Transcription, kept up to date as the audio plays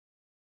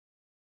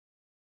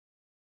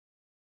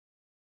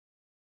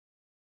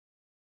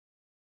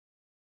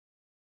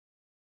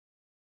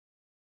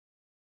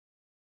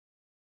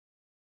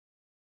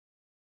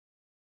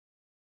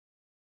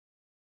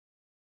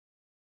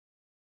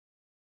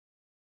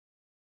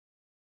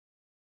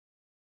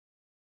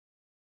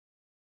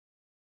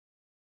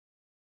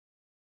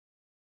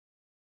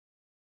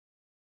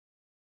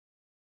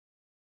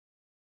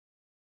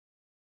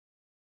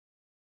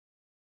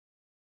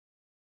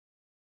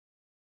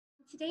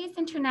Today is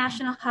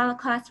International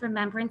Holocaust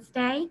Remembrance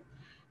Day,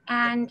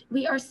 and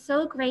we are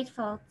so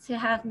grateful to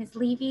have Ms.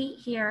 Levy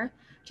here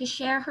to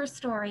share her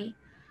story.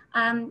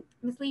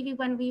 Ms. Levy,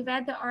 when we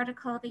read the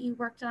article that you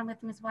worked on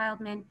with Ms.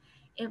 Wildman,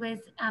 it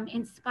was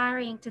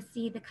inspiring to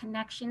see the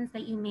connections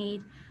that you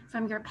made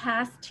from your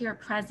past to your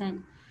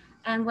present.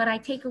 And what I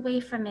take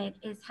away from it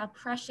is how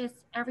precious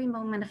every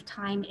moment of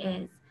time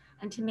is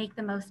and to make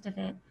the most of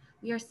it.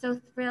 We are so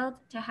thrilled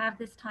to have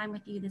this time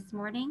with you this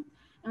morning.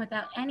 And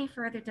without any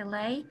further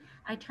delay,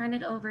 I turn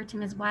it over to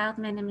Ms.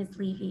 Wildman and Ms.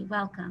 Levy.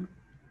 Welcome.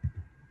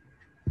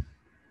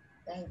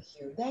 Thank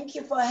you. Thank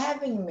you for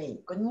having me.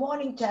 Good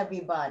morning to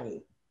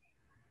everybody.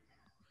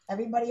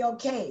 Everybody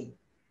okay?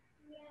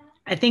 Yeah.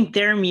 I think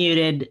they're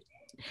muted.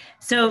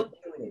 So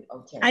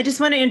okay. I just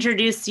want to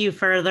introduce you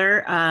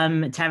further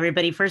to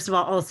everybody. First of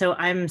all, also,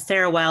 I'm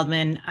Sarah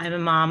Wildman. I'm a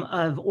mom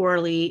of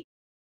Orly,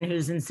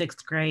 who's in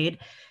 6th grade.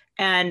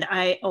 And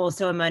I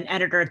also am an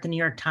editor at the New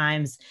York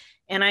Times.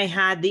 And I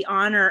had the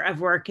honor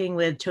of working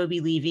with Toby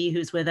Levy,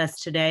 who's with us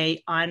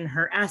today, on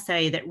her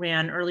essay that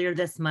ran earlier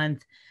this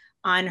month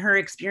on her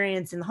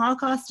experience in the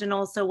Holocaust and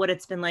also what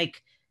it's been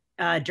like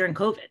during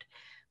COVID.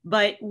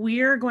 But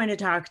we're going to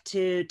talk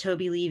to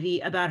Toby Levy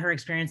about her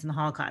experience in the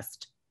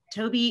Holocaust.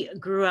 Toby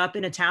grew up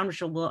in a town,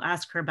 which we'll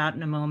ask her about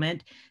in a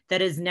moment,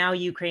 that is now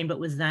Ukraine, but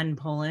was then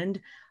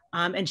Poland.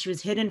 And she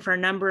was hidden for a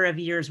number of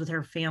years with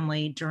her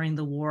family during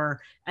the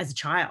war as a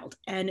child.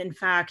 And in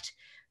fact,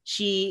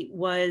 she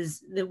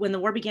was, when the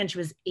war began, she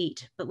was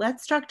 8. But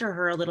let's talk to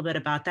her a little bit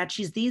about that.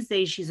 These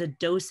days, she's a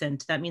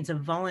docent. That means a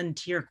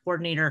volunteer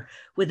coordinator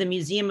with the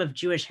Museum of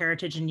Jewish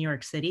Heritage in New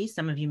York City.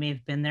 Some of you may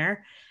have been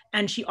there.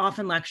 And she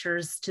often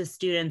lectures to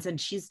students. And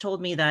she's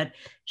told me that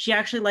she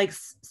actually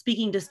likes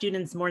speaking to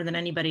students more than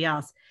anybody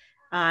else.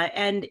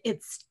 And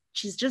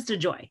she's just a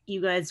joy.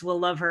 You guys will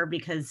love her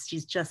because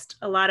she's just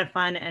a lot of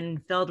fun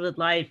and filled with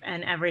life.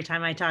 And every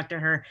time I talk to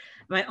her,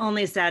 my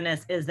only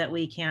sadness is that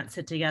we can't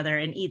sit together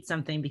and eat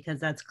something because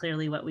that's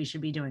clearly what we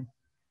should be doing.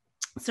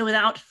 So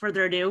without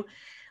further ado,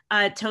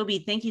 Toby,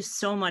 thank you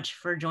so much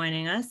for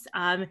joining us.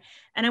 And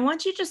I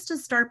want you just to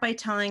start by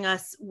telling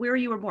us where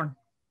you were born.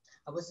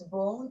 I was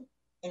born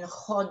in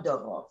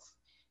Chodorow.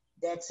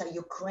 That's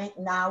Ukraine.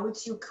 Now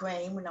it's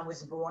Ukraine. When I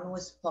was born, it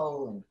was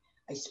Poland.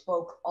 I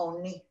spoke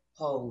only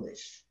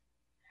Polish.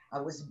 I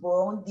was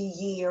born the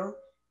year,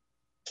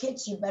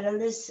 kids, you better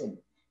listen.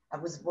 I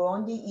was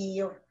born the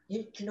year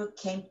Hitler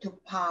came to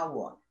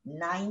power,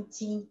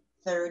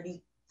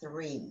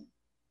 1933.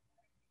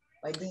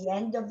 By the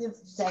end of the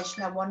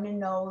session, I want to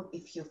know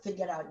if you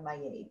figured out my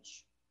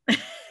age.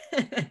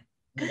 That's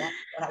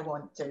what I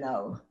want to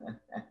know.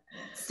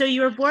 So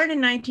you were born in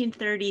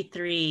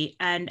 1933,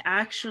 and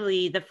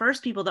actually the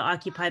first people to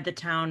occupy the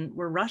town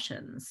were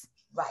Russians.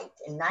 Right,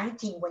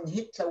 when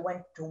Hitler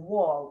went to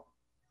war,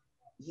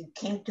 he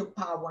came to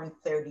power in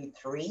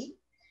 33.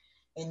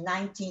 In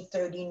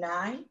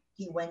 1939,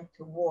 he went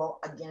to war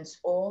against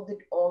all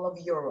of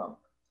Europe.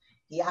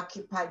 He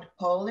occupied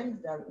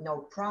Poland, no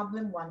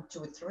problem, 1,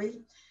 2,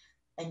 3.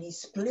 And he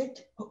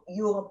split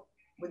Europe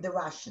with the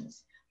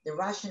Russians. The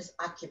Russians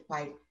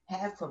occupied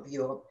half of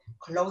Europe,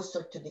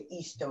 closer to the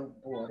eastern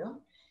border.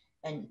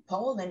 And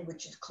Poland,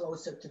 which is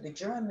closer to the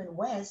German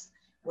west,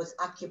 was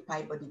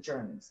occupied by the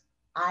Germans.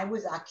 I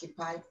was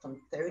occupied from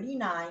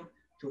 39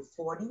 to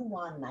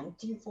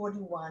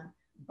 1941,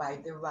 by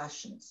the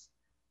Russians.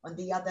 On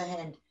the other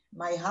hand,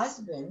 my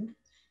husband,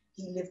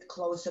 he lived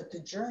closer to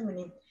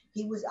Germany.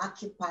 He was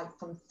occupied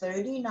from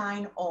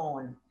 39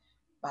 on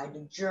by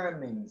the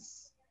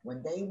Germans.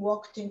 When they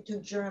walked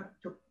into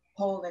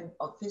Poland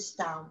of his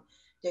town,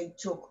 they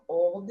took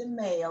all the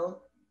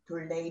mail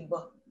to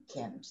labor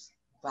camps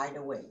right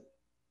away,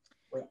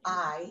 where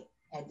I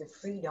had the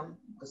freedom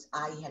because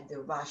I had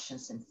the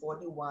Russians in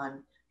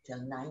 41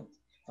 till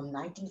from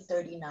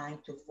 1939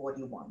 to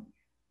 41.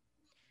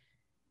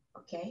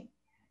 Okay?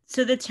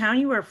 So the town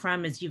you were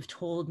from, as you've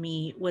told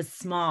me, was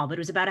small, but it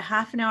was about a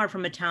half an hour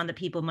from a town that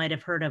people might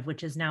have heard of,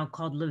 which is now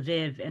called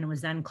Lviv, and it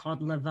was then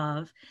called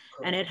Lvov.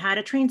 Cool. And it had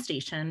a train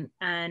station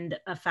and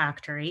a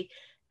factory.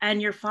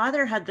 And your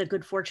father had the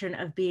good fortune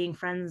of being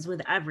friends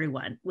with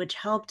everyone, which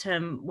helped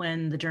him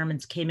when the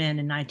Germans came in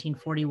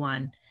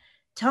 1941.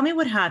 Tell me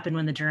what happened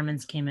when the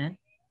Germans came in.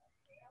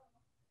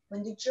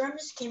 When the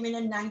Germans came in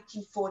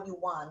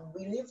 1941,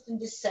 we lived in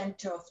the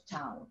center of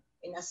town,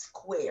 in a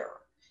square.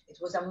 It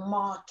was a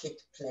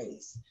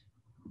marketplace.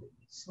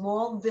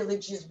 Small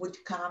villages would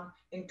come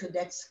into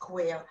that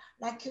square.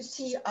 Like you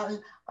see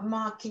a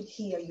market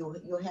here, you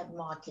have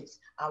markets,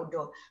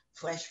 outdoor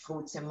fresh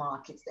fruits and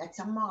markets. That's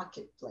a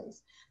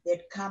marketplace.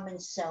 They'd come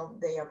and sell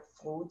their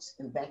fruits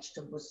and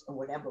vegetables and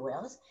whatever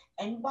else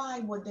and buy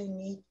what they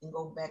need and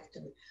go back to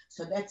the,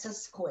 so that's a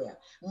square.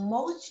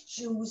 Most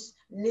Jews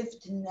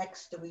lived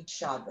next to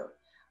each other.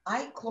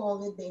 I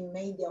call it, they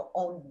made their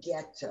own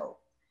ghetto.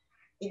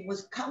 It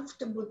was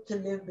comfortable to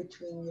live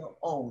between your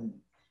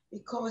own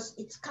because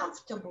it's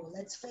comfortable.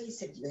 Let's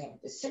face it, you have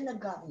the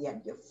synagogue, you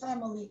have your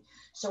family.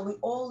 So we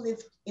all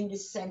lived in the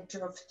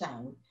center of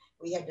town.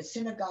 We had the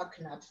synagogue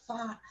not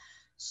far.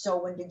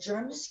 So when the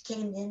Germans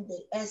came in,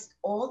 they asked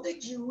all the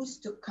Jews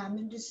to come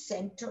in the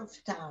center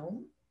of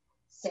town,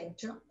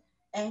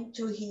 and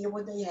to hear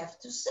what they have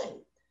to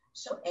say.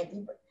 So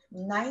everybody,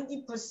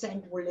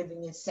 90% were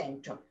living in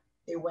center.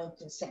 They went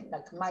in center.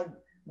 Like my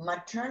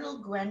maternal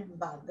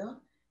grandmother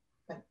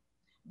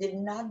did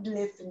not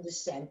live in the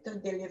center.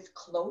 They lived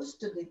close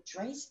to the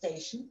train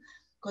station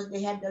because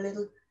they had a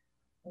little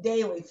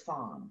dairy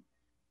farm.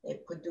 They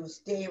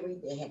produced dairy,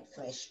 they had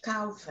fresh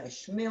cow,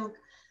 fresh milk.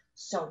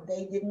 So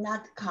they did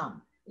not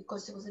come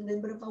because it was a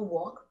little bit of a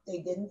walk. They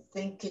didn't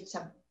think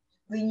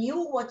we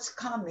knew what's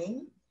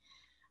coming.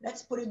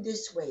 Let's put it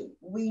this way.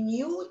 We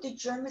knew the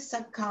Germans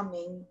are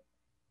coming.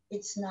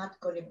 It's not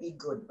going to be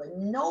good, but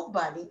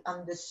nobody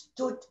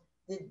understood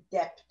the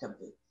depth of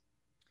it.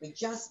 We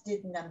just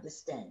didn't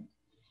understand.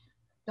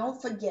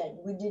 Don't forget,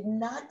 we did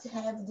not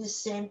have the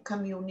same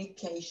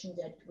communication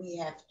that we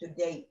have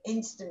today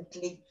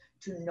instantly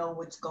to know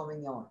what's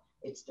going on.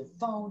 It's the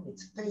phone,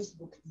 it's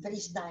Facebook,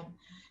 FaceTime,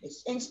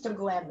 it's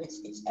Instagram,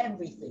 it's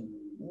everything.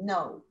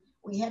 No,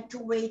 we had to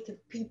wait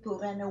if people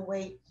ran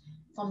away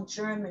from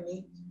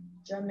Germany,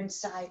 German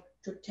side,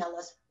 to tell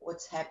us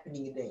what's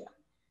happening there.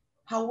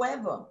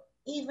 However,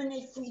 even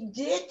if we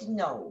did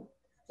know,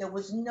 there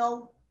was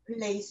no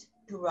place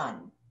to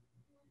run.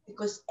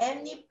 Because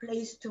any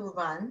place to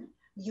run,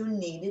 you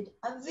needed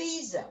a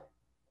visa.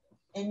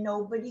 And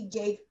nobody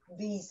gave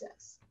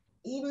visas.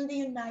 Even the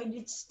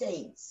United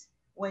States,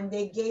 when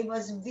they gave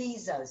us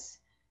visas,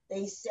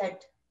 they said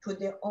to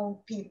their own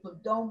people,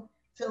 don't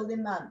fill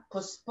them out,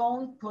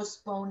 postpone,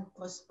 postpone,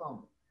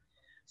 postpone.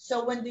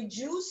 So when the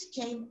Jews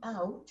came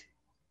out,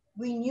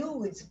 we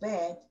knew it's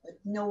bad, but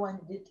no one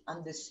did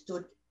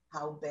understood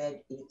how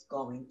bad it's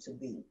going to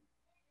be.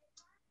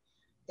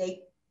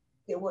 They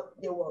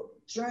were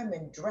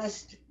German,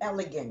 dressed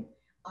elegant.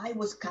 I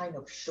was kind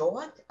of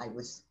short. I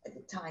was at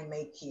the time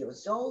 8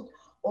 years old.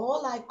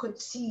 All I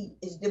could see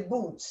is the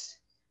boots,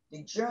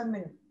 the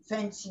German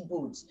fancy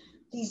boots.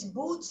 These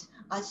boots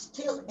are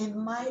still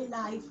in my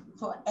life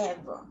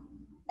forever.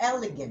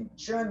 Elegant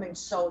German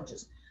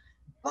soldiers,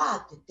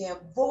 but their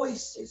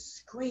voices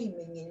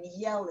screaming and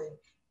yelling,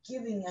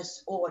 giving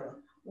us order.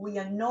 We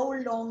are no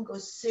longer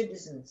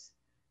citizens.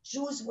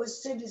 Jews were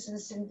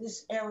citizens in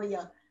this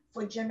area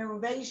for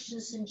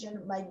generations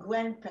and my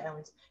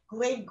grandparents,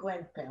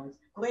 great-grandparents,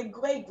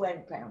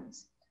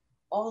 great-great-grandparents.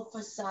 All of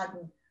a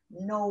sudden,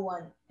 no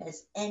one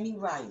has any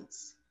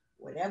rights.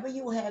 Whatever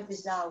you have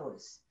is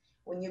ours.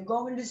 When you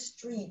go in the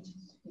street,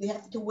 you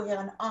have to wear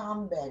an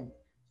armband,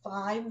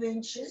 5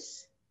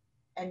 inches,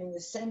 and in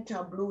the center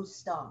a blue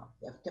star.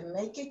 You have to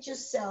make it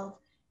yourself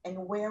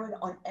and wear it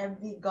on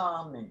every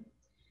garment.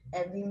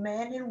 Every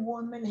man and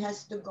woman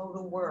has to go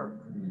to work.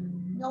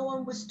 No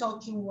one was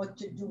talking what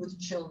to do with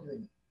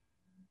children.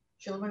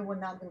 Children were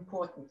not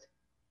important.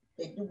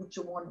 They do what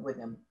you want with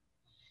them.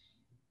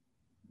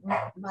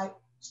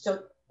 So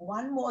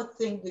one more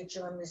thing the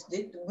Germans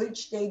did,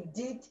 which they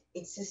did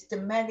it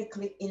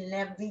systematically in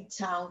every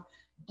town,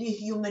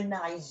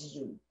 dehumanize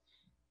you.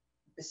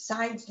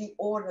 Besides the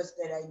orders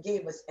that I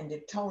gave us and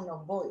the tone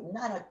of voice,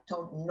 not a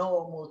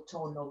normal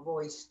tone of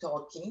voice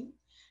talking,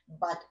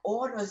 but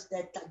orders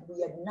that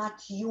we are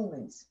not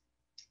humans.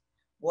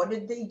 What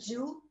did they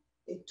do?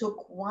 They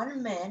took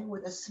one man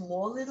with a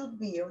small little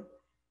beard,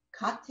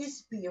 cut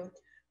his beard,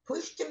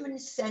 pushed him in the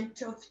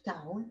center of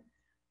town,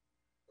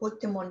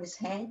 put him on his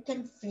hands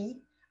and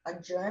feet. A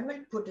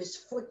German put his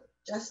foot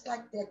just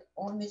like that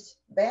on his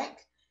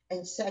back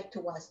and said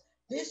to us,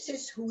 this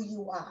is who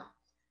you are.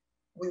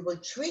 We will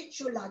treat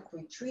you like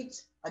we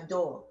treat a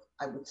dog.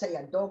 I would say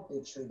a dog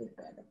they treated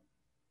better.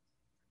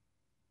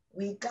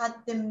 We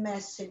got the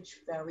message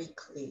very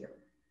clear.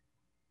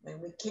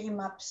 When we came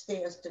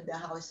upstairs to the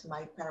house,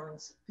 my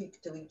parents speak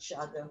to each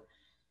other.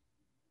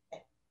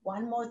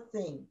 One more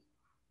thing.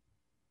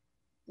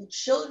 The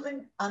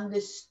children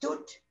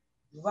understood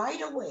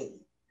right away,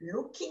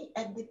 looking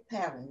at the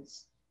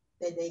parents,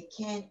 that they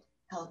can't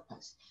help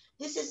us.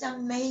 This is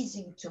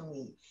amazing to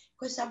me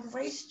because I've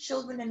raised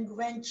children and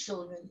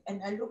grandchildren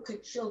and I look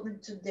at children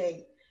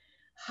today.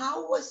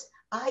 How was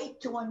I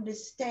to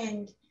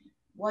understand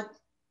what's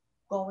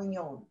going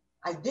on?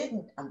 I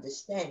didn't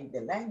understand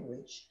the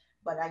language,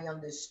 but I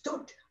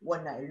understood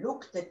when I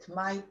looked at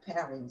my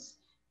parents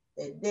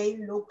that they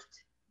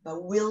looked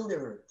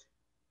bewildered.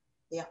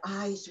 Their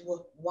eyes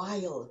were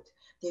wild.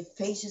 Their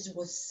faces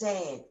were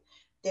sad.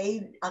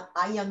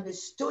 I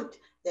understood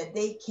that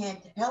they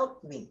can't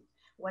help me.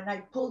 When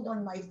I pulled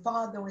on my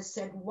father and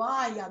said,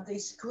 why are they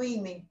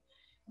screaming?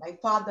 My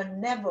father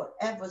never,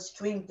 ever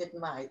screamed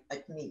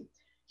at me.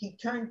 He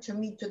turned to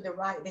me to the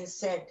right and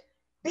said,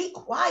 be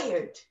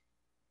quiet.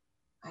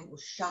 I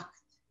was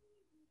shocked.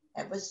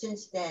 Ever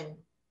since then,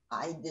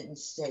 I didn't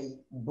say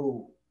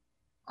boo.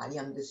 I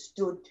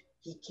understood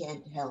he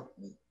can't help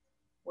me.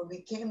 When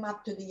we came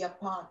up to the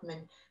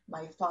apartment,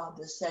 my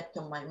father said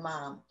to my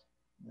mom,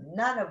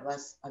 none of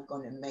us are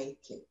going to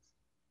make it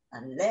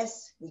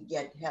unless we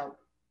get help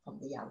from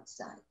the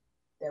outside.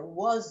 There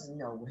was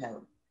no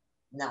help,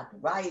 not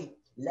right,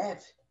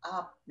 left,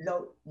 up,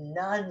 low,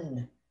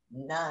 none,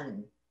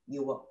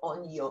 You were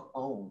on your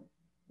own,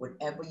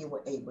 whatever you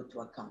were able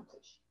to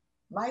accomplish.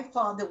 My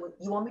father,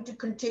 you want me to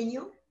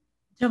continue?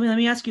 Toby, let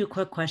me ask you a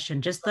quick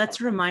question. Just let's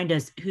remind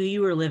us who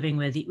you were living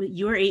with.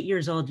 You were 8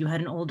 years old. You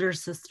had an older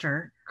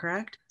sister,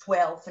 correct?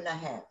 12 and a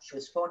half. She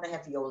was 4.5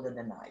 years older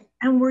than I.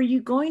 And were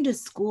you going to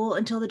school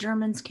until the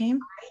Germans came?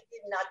 I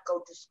did not go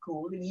to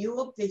school. In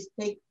Europe, they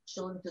take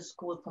children to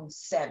school from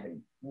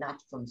 7,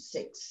 not from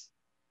 6.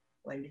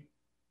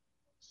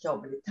 So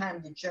by the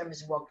time the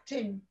Germans walked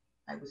in,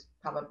 I was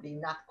probably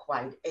not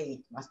quite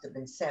 8, must have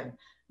been 7.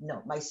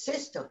 No, my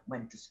sister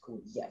went to school.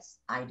 Yes,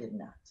 I did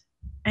not.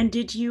 And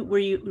were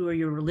you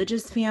a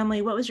religious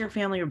family? What was your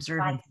family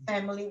observant? My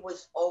family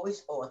was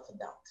always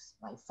Orthodox.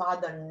 My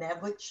father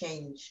never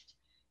changed.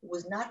 It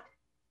was not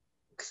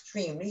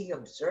extremely. He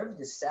observed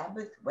the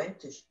Sabbath, went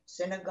to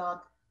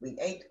synagogue, we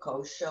ate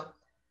kosher.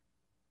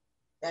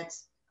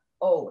 That's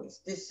always.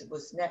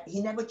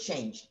 He never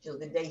changed till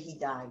the day he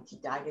died. He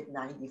died at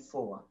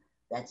 94.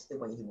 That's the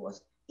way he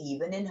was.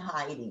 Even in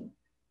hiding.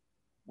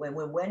 When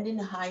we went in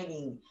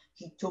hiding,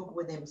 he took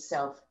with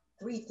himself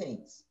 3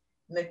 things.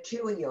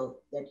 Material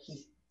that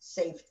he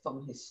saved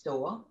from his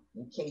store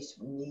in case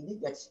we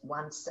needed. That's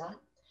one side.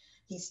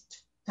 His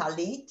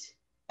talit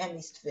and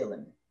his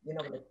tefillin. You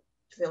know the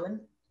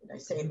tefillin? Did I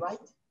say it right?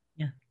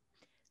 Yeah.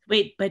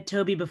 Wait, but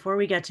Toby, before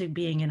we get to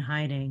being in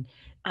hiding,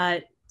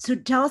 so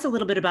tell us a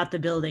little bit about the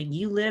building.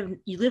 You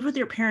lived with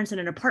your parents in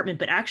an apartment,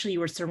 but actually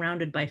you were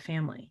surrounded by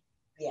family.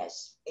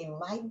 Yes, in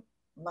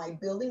my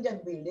building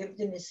that we lived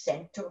in the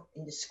center,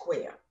 in the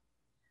square.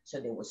 So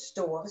there were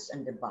stores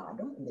on the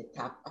bottom and the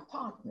top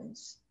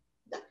apartments.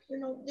 That,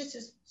 this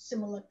is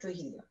similar to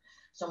here.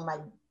 So my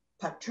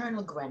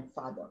paternal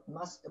grandfather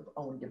must have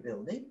owned the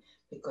building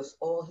because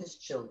all his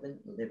children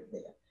lived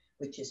there,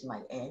 which is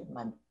my aunt.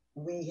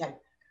 We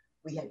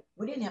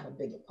didn't have a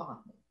big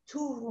apartment,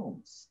 2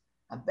 rooms,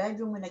 a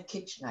bedroom and a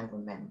kitchen, I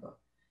remember.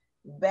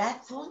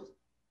 Bathroom,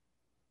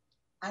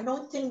 I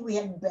don't think we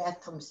had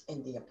bathrooms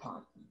in the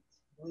apartment.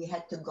 We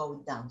had to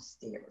go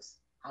downstairs,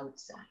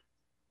 outside.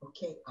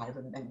 Okay, I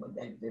remember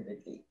that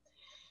vividly.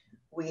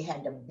 We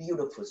had a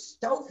beautiful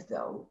stove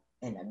though,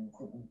 and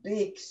a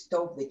big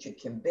stove that you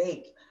can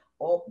bake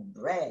all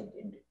bread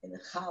and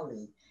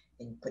challah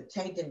and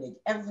potato meat,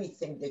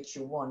 everything that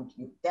you want,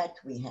 that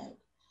we had.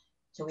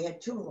 So we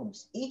had 2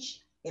 rooms,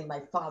 each, and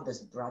my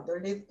father's brother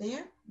lived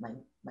there,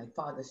 my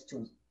father's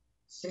 2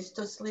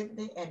 sisters lived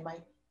there, and my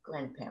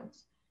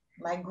grandparents.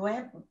 My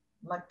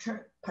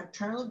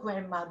paternal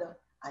grandmother,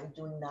 I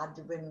do not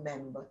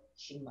remember.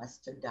 She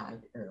must have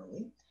died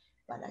early,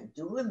 but I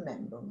do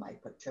remember my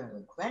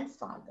paternal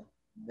grandfather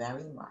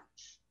very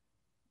much.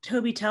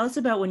 Toby, tell us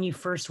about when you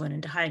first went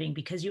into hiding,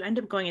 because you end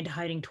up going into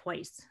hiding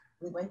twice.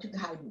 We went to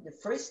hiding. The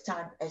first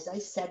time, as I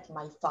said,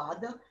 my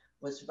father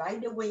was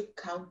right away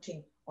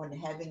counting on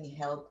having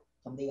help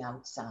from the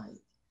outside.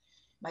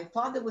 My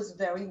father was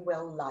very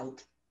well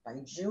liked by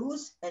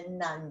Jews and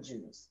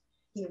non-Jews.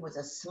 He was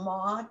a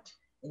smart,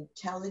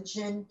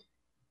 intelligent,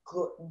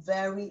 good,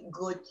 very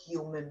good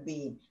human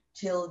being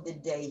till the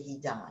day he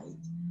died.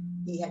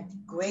 He had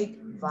great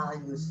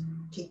values,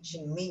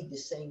 teaching me the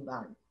same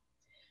value.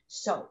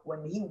 So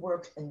when he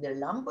worked in the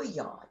lumber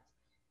yard,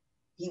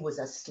 he was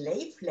a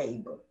slave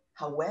labor.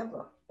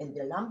 However, in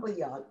the lumber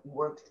yard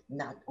worked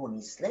not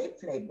only slave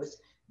laborers,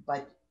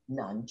 but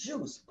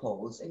non-Jews,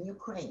 Poles and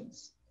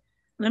Ukrainians.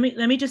 Let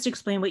me just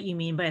explain what you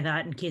mean by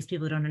that in case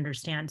people don't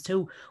understand.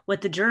 So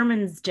what the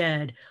Germans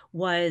did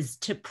was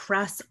to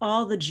press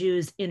all the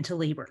Jews into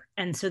labor.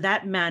 And so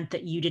that meant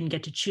that you didn't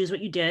get to choose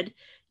what you did.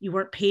 You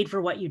weren't paid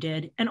for what you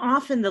did. And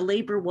often the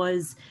labor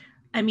was,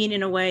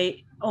 in a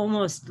way,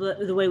 almost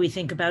the way we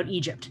think about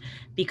Egypt,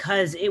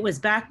 because it was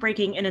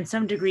backbreaking and in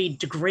some degree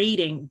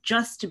degrading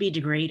just to be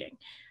degrading.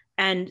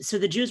 And so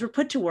the Jews were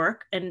put to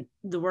work, and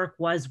the work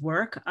was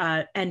work,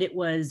 and it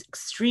was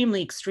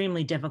extremely,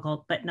 extremely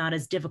difficult, but not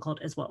as difficult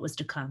as what was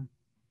to come.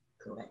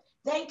 Correct.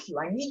 Thank you.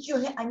 I need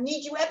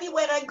you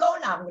everywhere I go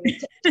now. I'm going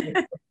to take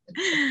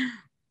you.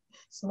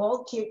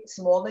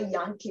 Smaller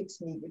young kids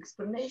need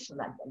explanation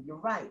like that. You're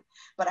right.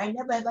 But I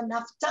never have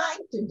enough time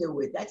to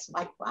do it. That's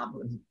my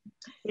problem.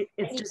 It's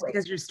anyway, just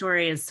because your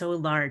story is so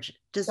large.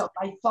 So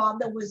my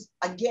father was,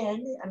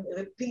 again, I'm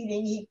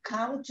repeating, he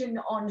counted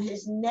on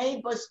his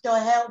neighbors to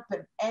help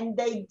him, and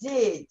they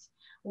did.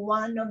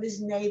 One of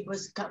his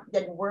neighbors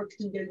that worked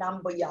in the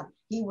lumber yard,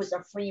 he was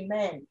a free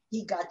man.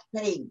 He got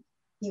paid.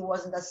 He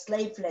wasn't a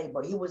slave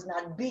labor. He was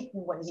not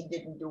beaten when he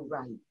didn't do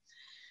right.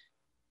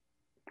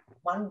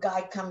 One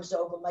guy comes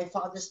over, my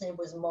father's name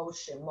was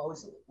Moshe.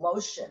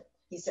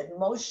 He said,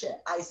 Moshe,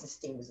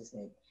 Eisenstein was his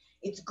name.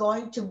 It's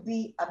going to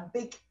be a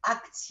big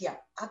aktia.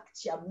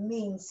 Aktia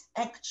means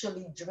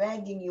actually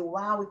dragging you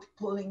out,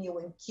 pulling you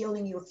and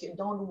killing you if you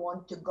don't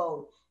want to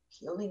go,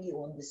 killing you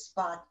on the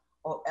spot,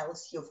 or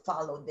else you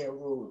follow their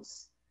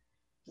rules.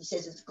 He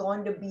says, it's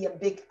going to be a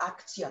big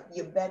aktia.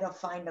 You better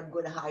find a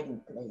good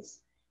hiding place.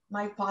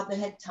 My father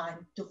had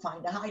time to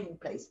find a hiding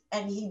place,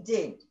 and he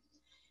did.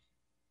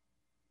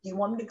 Do you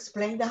want me to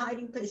explain the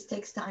hiding place? It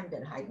takes time,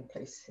 that hiding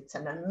place. It's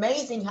an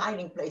amazing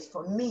hiding place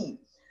for me.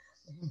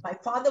 My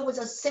father was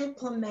a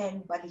simple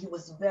man, but he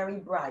was very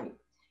bright.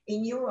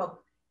 In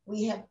Europe,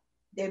 we have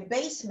their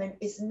basement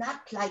is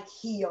not like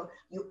here.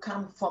 You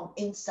come from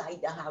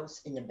inside the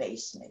house in the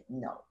basement.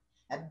 No,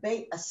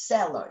 a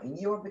cellar. In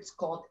Europe, it's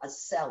called a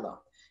cellar.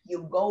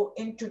 You go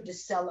into the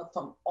cellar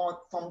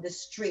from the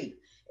street.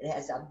 It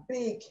has a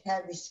big,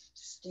 heavy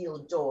steel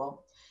door.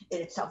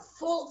 It's a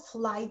full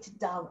flight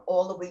down,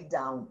 all the way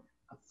down,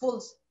 a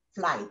full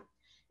flight.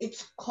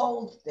 It's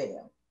cold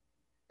there.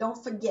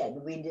 Don't forget,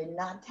 we did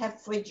not have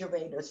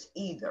refrigerators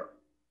either,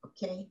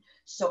 okay?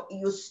 So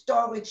you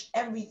storage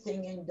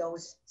everything in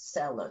those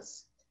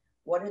cellars.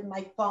 What did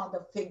my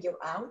father figure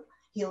out?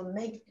 He'll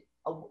make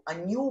a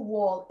new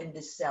wall in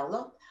the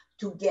cellar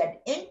to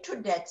get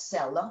into that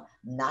cellar,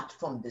 not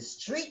from the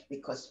street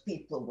because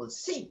people will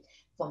see,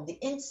 from the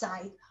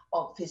inside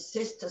of his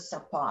sister's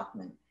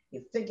apartment.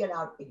 He figured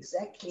out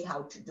exactly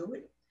how to do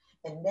it.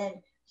 And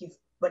then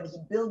when he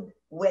built,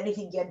 where did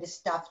he get the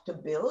stuff to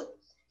build?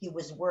 He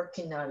was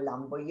working in a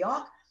lumber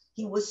yard.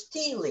 He was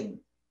stealing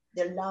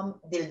the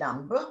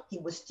lumber. He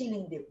was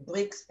stealing the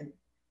bricks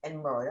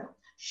and mortar.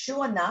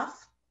 Sure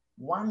enough,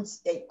 once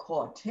they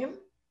caught him,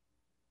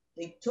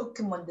 they took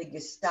him on the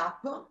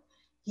Gestapo.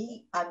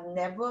 He had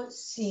never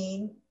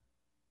seen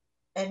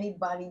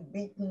anybody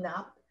beaten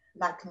up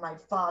like my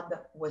father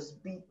was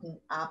beaten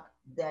up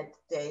that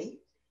day.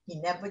 He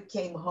never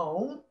came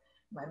home.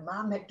 My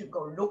mom had to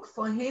go look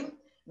for him.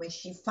 When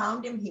she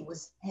found him, he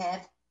was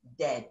half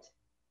dead.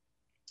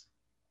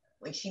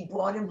 When she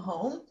brought him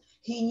home,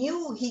 he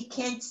knew he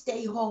can't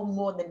stay home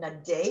more than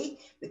a day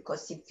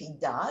because if he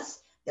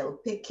does, they'll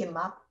pick him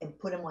up and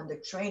put him on the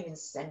train and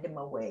send him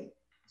away.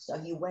 So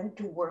he went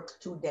to work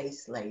 2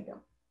 days later.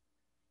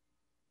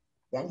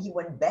 Then he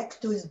went back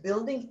to his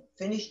building,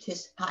 finished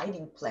his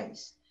hiding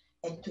place.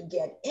 And to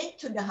get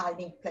into the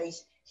hiding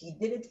place, he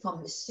did it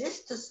from his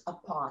sister's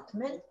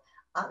apartment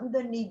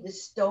underneath the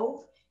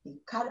stove. He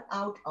cut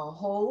out a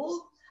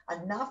hole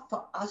enough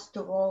for us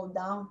to roll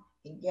down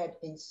and get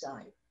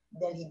inside.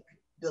 Then he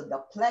built a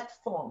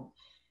platform.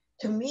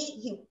 To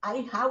me,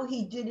 how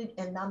he did it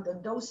and under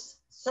those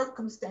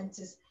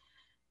circumstances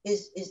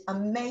is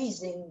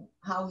amazing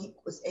how he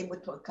was able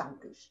to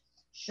accomplish.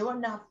 Sure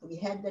enough, we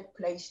had that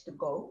place to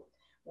go.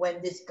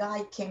 When this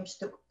guy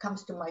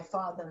comes to my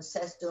father and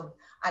says to him,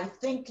 I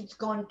think it's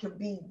going to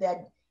be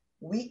that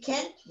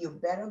weekend, you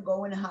better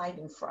go and hide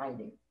on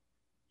Friday.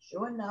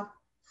 Sure enough,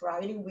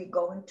 Friday we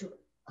go into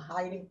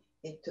hiding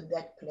into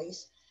that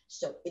place.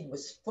 So it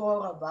was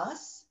 4 of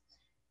us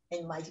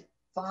and my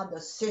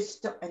father's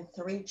sister and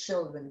 3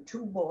 children,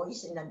 2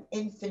 boys and an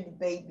infant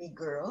baby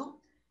girl.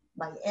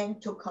 My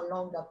aunt took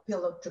along a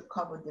pillow to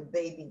cover the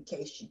baby in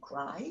case she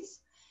cries.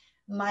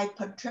 My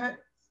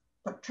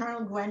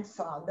paternal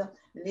grandfather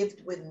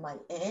lived with my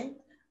aunt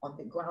on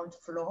the ground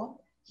floor.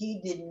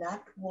 He did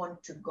not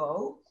want to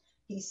go.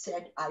 He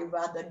said, I'd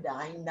rather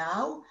die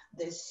now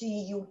than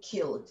see you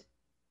killed.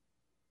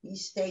 He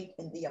stayed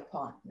in the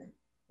apartment.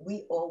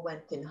 We all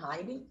went in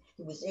hiding.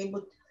 He was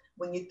able to,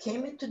 when you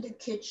came into the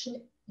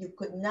kitchen, you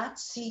could not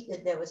see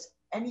that there was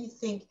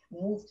anything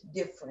moved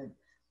different.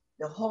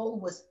 The hole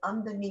was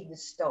underneath the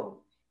stove.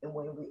 And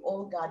when we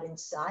all got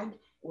inside,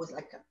 it was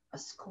like a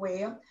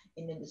square.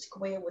 And in the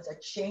square was a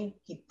chain.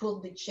 He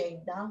pulled the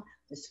chain down.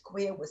 The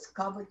square was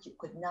covered. You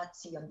could not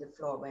see on the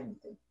floor or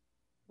anything.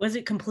 Was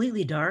it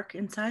completely dark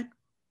inside?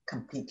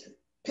 Completely.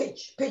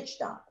 Pitch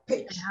dark,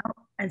 pitch.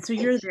 And so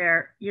you're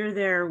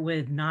there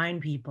with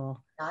 9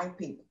 people. 9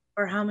 people.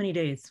 For how many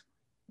days?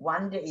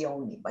 1 day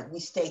only, but we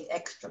stayed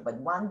extra. But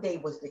 1 day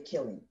was the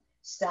killing.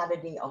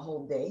 Saturday, a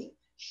whole day.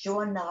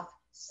 Sure enough,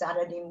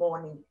 Saturday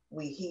morning,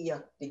 we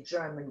hear the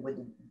German with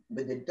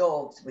the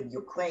dogs, with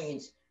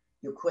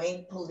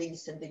Ukraine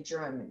police and the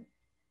German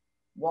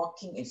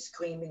walking and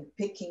screaming,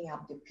 picking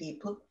up the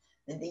people.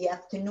 In the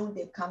afternoon,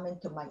 they come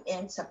into my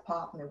aunt's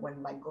apartment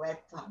when my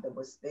grandfather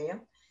was there,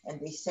 and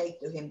they say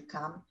to him,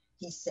 come.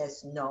 He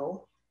says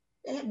no.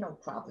 They had no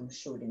problem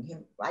shooting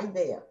him right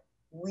there.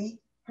 We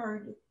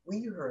heard it.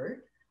 We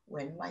heard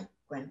when my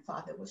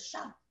grandfather was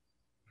shot.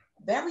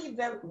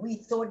 We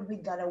thought we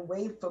got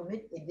away from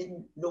it. They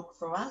didn't look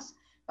for us.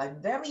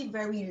 But very,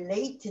 very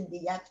late in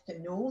the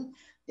afternoon,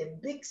 the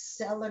big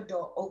cellar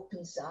door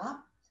opens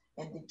up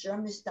and the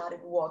Germans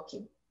started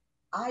walking.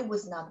 I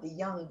was not the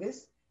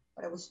youngest,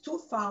 but I was too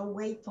far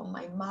away from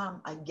my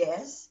mom, I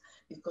guess,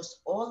 because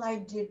all I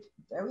did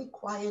very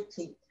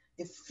quietly,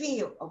 the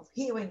fear of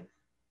hearing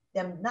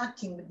them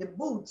knocking with the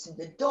boots and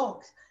the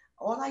dogs,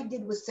 all I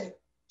did was say,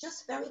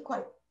 just very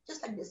quiet,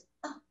 just like this,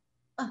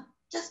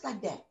 just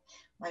like that.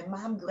 My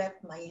mom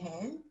grabbed my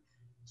hand,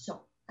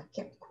 so I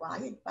kept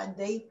quiet, but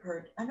they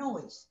heard a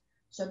noise.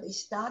 So they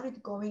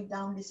started going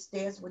down the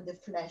stairs with the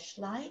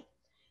flashlight.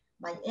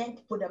 My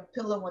aunt put a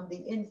pillow on the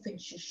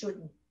infant, she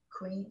shouldn't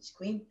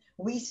scream.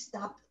 We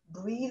stopped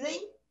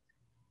breathing.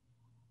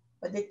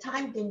 By the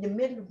time in the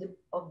middle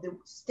of the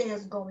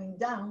stairs going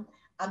down,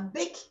 a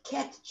big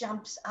cat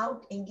jumps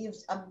out and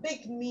gives a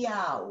big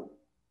meow.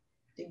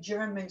 The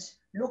Germans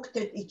looked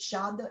at each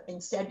other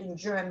and said in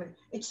German,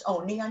 it's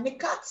only a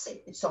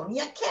Katze, it's only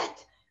a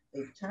cat.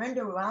 They turned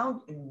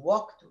around and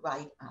walked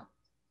right out.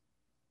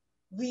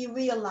 We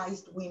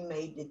realized we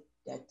made it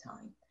that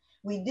time.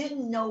 We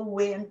didn't know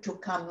when to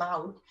come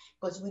out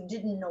because we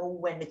didn't know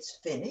when it's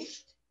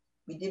finished.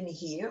 We didn't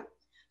hear.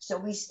 So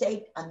we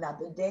stayed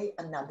another day,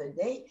 another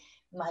day.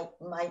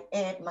 My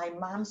aunt, my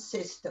mom's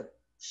sister,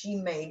 she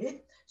made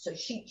it. So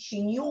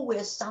she knew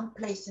where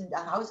someplace in the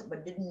house,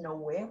 but didn't know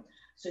where.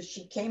 So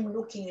she came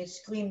looking and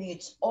screaming,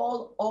 "It's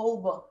all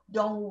over.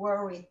 Don't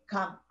worry,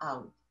 come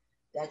out."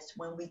 That's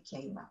when we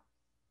came out.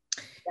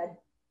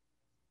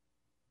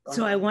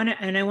 So I want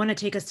to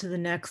take us to the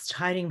next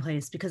hiding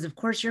place, because of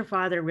course your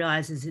father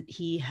realizes that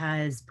he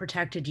has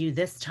protected you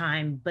this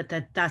time, but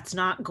that's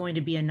not going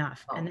to be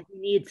enough, and that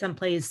you need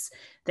someplace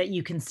that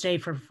you can stay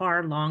for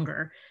far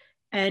longer.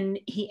 And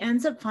he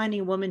ends up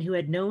finding a woman who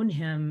had known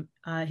him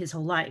his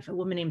whole life, a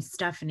woman named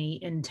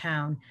Stephanie in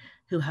town,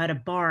 who had a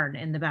barn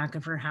in the back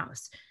of her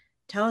house.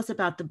 Tell us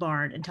about the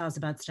barn and tell us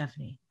about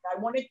Stephanie. I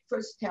want to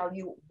first tell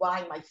you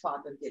why my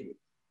father did it.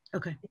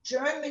 Okay. The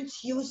Germans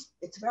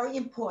it's very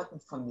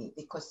important for me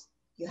because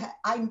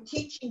I'm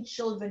teaching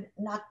children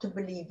not to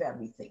believe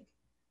everything.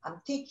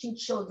 I'm teaching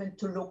children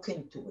to look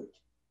into it.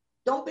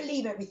 Don't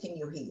believe everything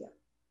you hear.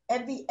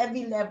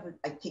 Every level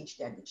I teach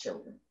that to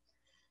children.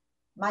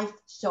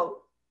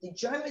 So the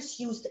Germans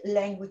used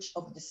language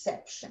of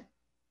deception.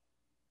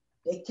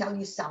 They tell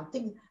you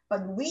something,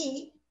 but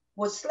we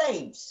were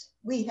slaves.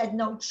 We had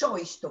no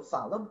choice to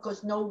follow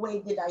because no way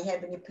did I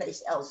have any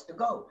place else to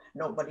go.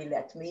 Nobody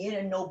let me in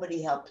and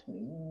nobody helped me.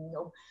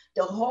 No,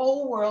 the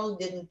whole world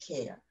didn't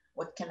care.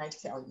 What can I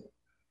tell you?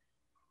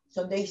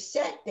 So they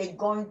said they're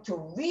going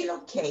to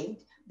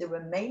relocate the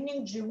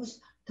remaining Jews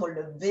to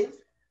Lviv,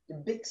 the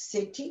big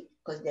city,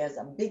 because there's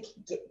a big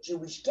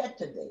Jewish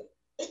ghetto there.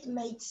 It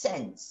made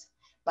sense.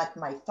 But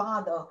my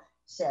father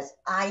says,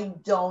 I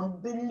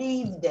don't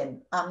believe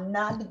them. I'm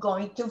not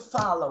going to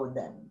follow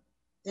them.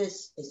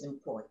 This is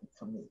important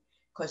for me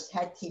because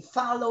had he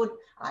followed,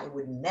 I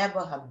would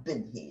never have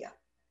been here.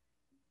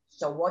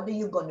 So what are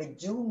you going to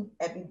do?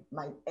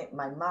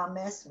 My mom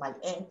asked, my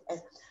aunt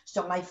asked.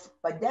 So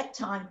by that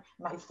time,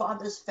 my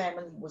father's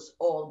family was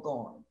all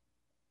gone.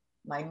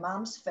 My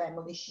mom's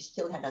family, she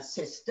still had a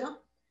sister.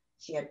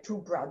 She had two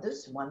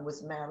brothers. One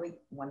was married,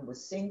 one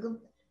was single.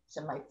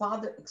 So my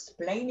father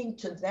explaining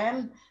to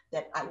them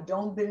that I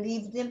don't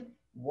believe them.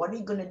 What are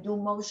you going to do,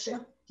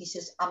 Moshe? He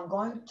says, I'm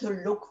going to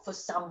look for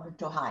someone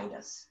to hide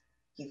us.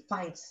 He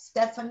finds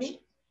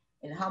Stephanie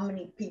and how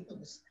many people.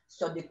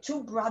 So the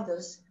two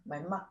brothers,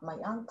 my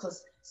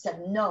uncles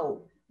said,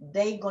 no,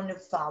 they're going to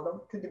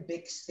follow to the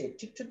big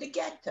city, to the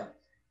ghetto.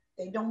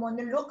 They don't want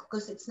to look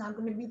because it's not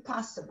going to be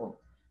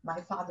possible.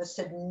 My father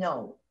said,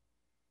 no,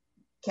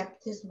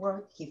 kept his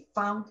word. He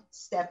found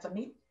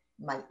Stephanie.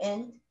 My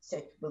aunt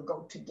said, we'll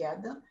go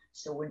together.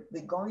 So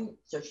we're going,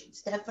 so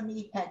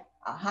Stephanie had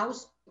a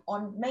house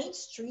on Main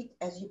Street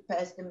as you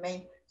pass the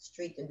main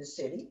street in the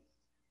city.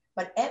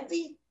 But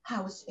every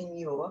house in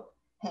Europe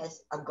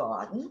has a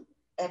garden.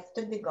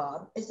 After the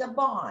garden is a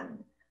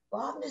barn.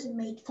 Barn is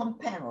made from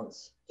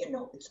panels. You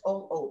know, it's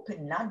all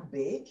open, not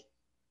big.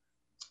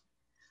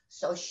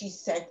 So she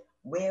said,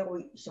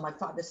 so my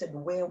father said,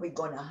 where are we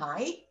going to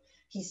hide?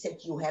 He said,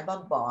 you have a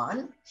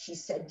barn? She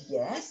said,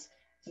 yes.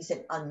 He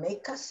said, I'll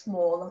make a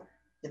smaller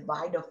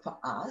divider for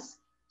us.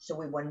 So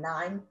we were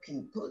 9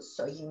 people.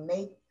 So he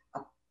made,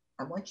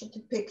 I want you to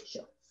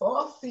picture,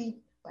 4 feet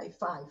by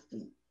 5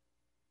 feet.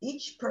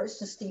 Each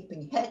person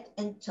sleeping head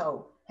and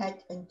toe,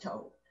 head and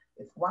toe.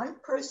 If one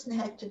person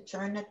had to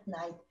turn at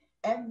night,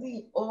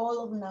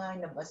 all of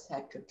 9 of us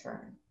had to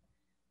turn.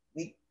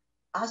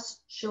 Us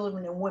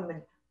children and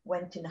women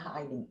went in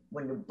hiding.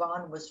 When the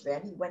barn was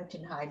ready, went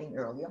in hiding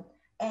earlier.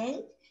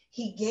 And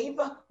he gave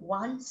her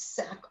 1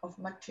 sack of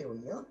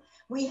material.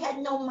 We had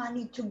no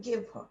money to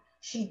give her.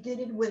 She did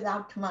it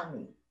without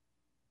money.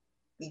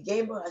 We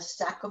gave her a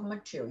sack of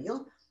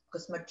material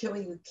because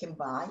material you can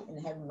buy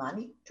and have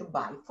money to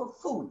buy for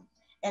food.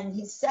 And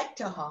he said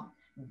to her,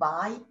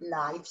 buy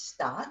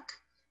livestock,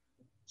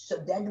 so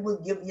that will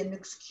give you an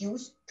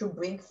excuse to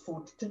bring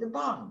food to the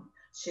barn.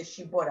 So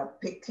she bought a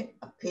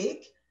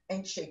pig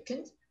and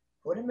chickens,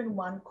 put them in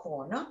one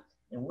corner,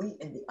 and we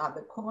in the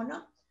other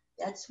corner.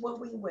 That's where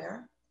we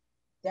were.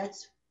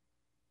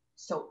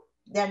 So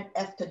then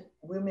after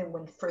women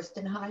went first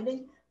in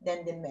hiding,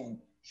 then the men.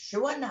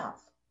 Sure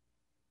enough,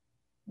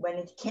 when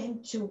it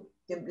came to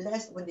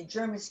when the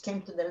Germans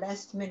came to the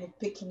last minute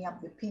picking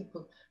up the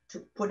people to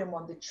put them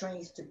on the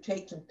trains to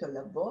take them to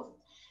Lvov,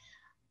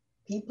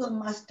 people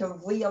must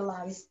have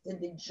realized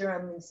that the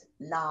Germans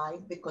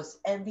lied because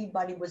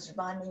everybody was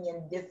running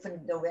in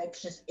different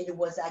directions. It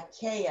was a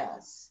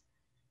chaos,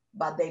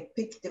 but they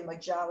picked the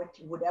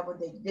majority. Whatever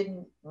they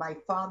didn't, my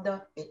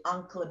father and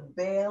uncle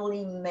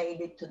barely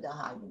made it to the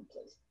hiding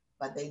place,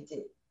 but they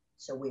did.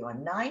 So we were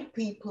 9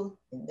 people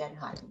in that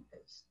hiding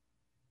place.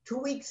 2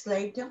 weeks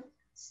later,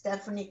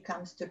 Stephanie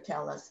comes to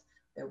tell us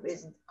there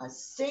isn't a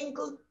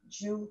single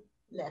Jew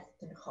left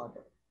in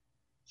Chodorow.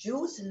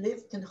 Jews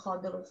lived in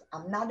Chodorow,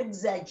 I'm not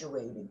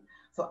exaggerating,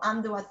 for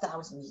under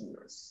 1,000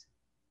 years.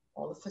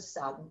 All of a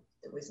sudden,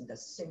 there isn't a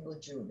single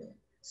Jew there.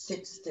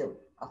 sit still.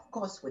 Of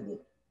course we did.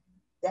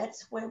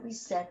 That's where we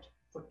sat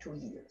for 2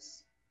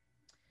 years.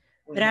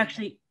 But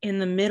actually, in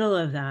the middle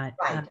of that.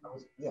 Right,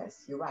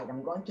 yes, you're right.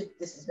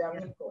 This is very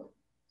important.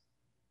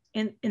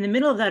 In the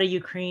middle of that, a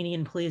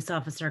Ukrainian police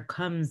officer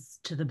comes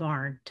to the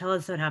barn. Tell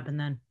us what happened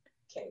then.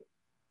 Okay.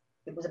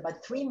 It was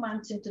about 3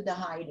 months into the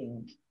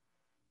hiding.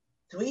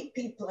 3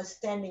 people are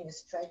standing and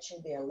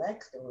stretching their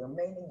legs. The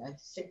remaining are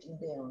sitting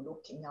there and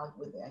looking out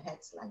with their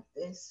heads like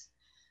this.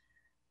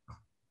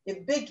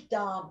 The big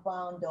dark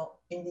barn door.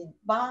 In the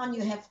barn,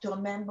 you have to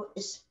remember,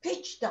 is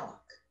pitch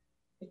dark.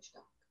 Pitch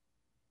dark.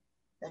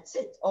 That's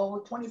it. All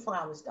 24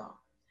 hours dark.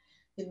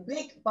 The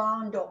big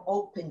barn door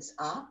opens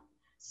up.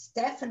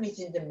 Stephanie's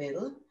in the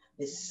middle.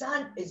 The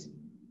sun is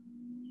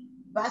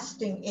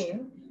busting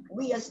in.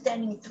 We are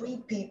standing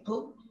 3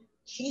 people.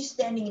 She's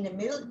standing in the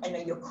middle, and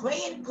a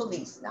Ukrainian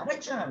police, not a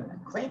German, a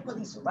Ukrainian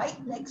police right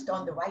next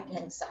on the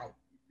right-hand side.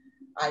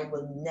 I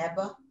will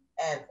never,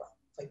 ever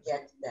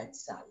forget that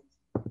sight.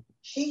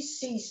 She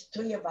sees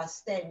 3 of us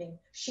standing.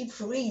 She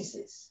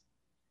freezes.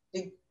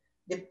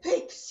 The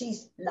pig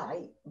sees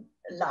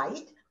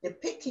light. The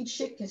pig and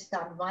chicken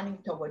start running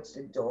towards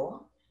the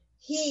door.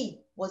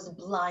 He was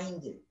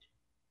blinded.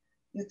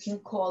 You can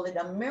call it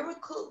a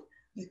miracle.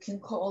 You can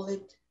call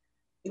it,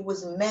 it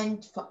was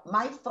meant for,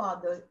 my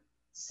father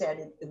said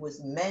it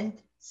was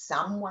meant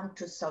someone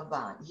to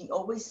survive. He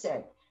always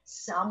said,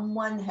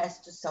 someone has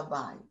to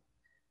survive.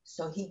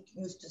 So he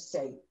used to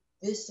say,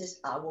 this is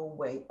our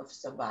way of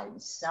surviving.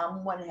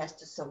 Someone has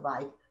to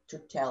survive to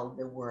tell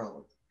the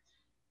world.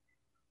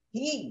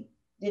 He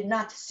did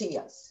not see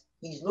us.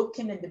 He's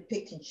looking at the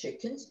pig and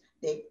chickens.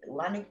 They're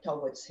running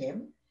towards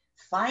him.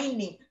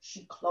 Finally,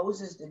 she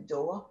closes the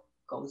door,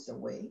 goes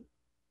away,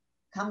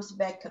 comes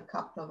back a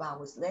couple of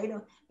hours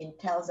later and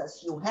tells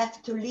us, you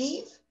have to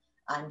leave.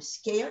 I'm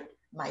scared.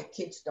 My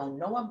kids don't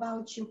know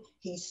about you.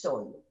 He saw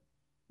you.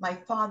 My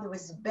father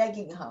was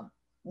begging her.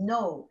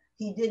 No,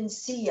 he didn't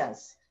see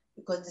us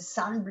because the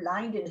sun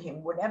blinded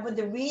him, whatever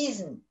the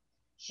reason.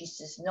 She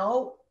says,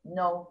 no,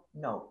 no,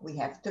 no. We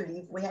have to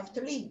leave. We have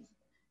to leave.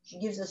 She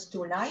gives us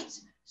 2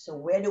 nights. So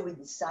where do we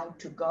decide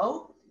to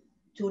go?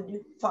 To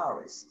the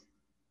forest.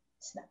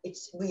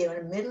 We are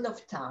in the middle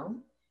of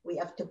town. We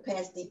have to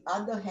pass the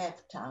other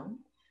half town,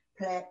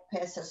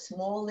 pass a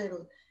small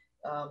little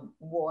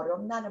water,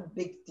 not a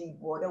big deep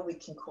water. We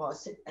can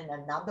cross it and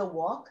another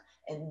walk,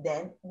 and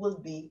then will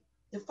be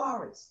the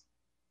forest.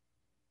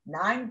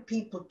 9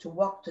 people to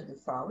walk to the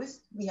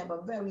forest. We have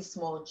a very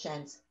small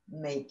chance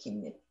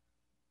making it.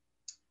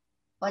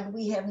 But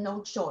we have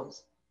no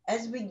choice.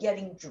 As we're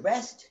getting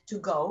dressed to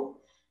go,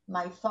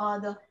 my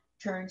father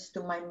turns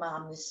to my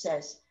mom and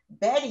says,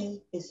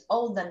 Betty is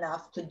old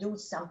enough to do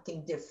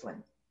something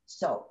different.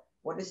 So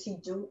what does he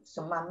do?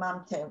 So my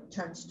mom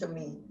turns to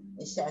me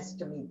and says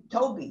to me,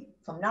 Toby,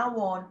 from now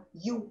on,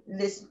 you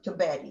listen to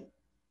Betty.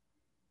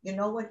 You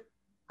know what?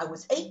 I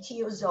was 8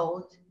 years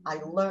old. I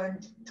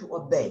learned to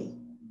obey.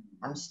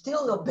 I'm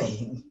still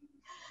obeying.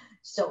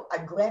 So I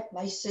grabbed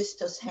my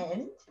sister's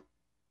hand,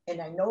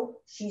 and I know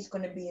she's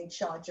going to be in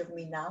charge of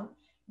me now.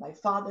 My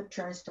father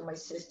turns to my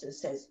sister and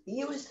says,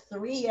 here is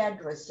 3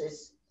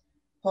 addresses,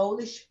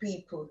 Polish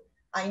people.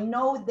 I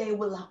know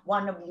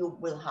one of you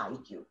will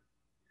hide you.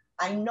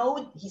 I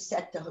know, he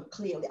said to her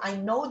clearly, I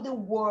know the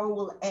war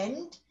will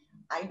end.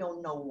 I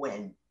don't know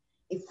when.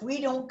 If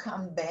we don't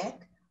come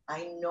back,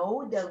 I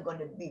know there are going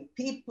to be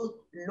people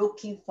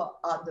looking for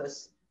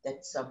others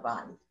that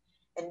survive.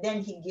 And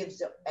then he gives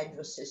the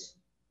addresses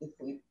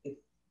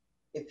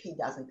if he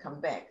doesn't come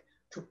back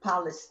to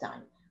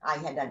Palestine. I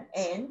had an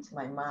aunt,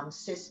 my mom's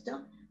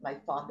sister. My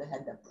father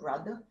had a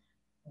brother.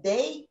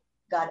 They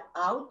got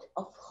out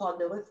of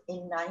Chodorow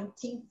in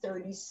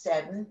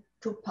 1937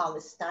 to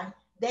Palestine.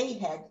 They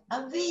had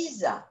a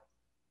visa.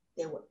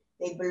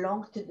 They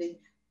belonged to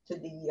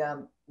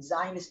the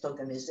Zionist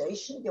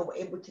organization. They were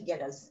able to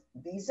get a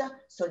visa,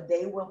 so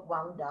they were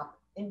wound up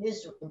in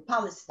Israel, in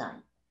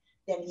Palestine.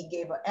 Then he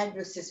gave her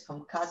addresses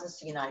from cousins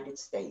to the United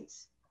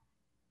States.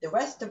 The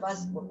rest of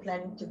us were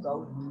planning to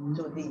go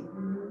to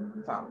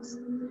the farms.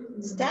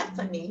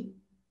 Stephanie,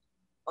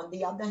 on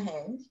the other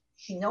hand,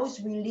 she knows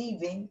we're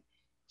leaving.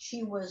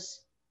 She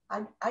was,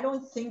 I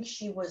don't think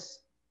she was,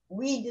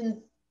 we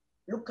didn't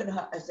look at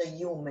her as a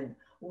human.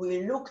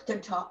 We looked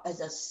at her as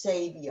a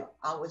savior,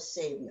 our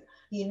savior.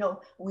 You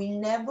know, we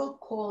never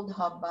called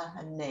her by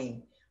her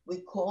name.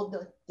 We called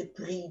her the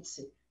Prize.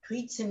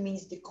 Prize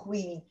means the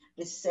queen,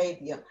 the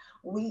savior.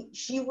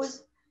 She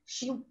was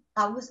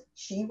our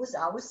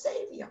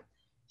savior.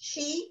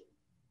 She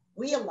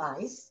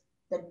realized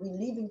that we're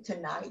leaving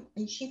tonight,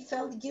 and she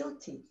felt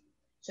guilty.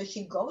 So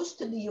she goes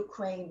to the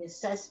Ukraine and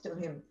says to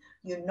him,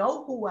 you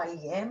know who I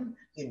am,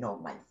 you know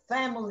my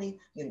family,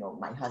 you know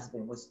my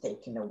husband was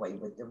taken away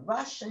with the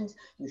Russians,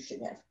 you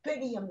should have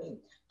pity on me.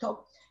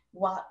 So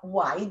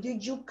why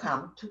did you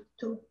come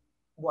to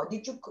what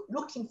did you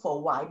looking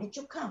for? Why did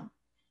you come?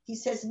 He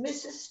says,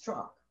 Mrs.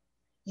 Strzok,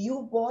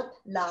 you bought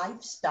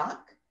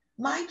livestock.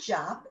 My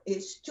job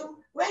is to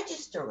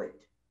register it.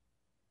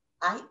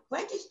 I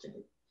registered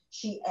it.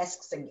 She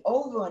asks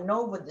over and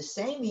over the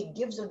same, he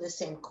gives her the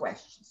same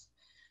questions.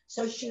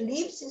 So she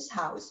leaves his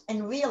house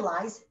and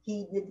realizes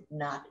he did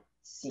not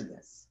see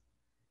us.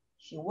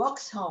 She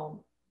walks home,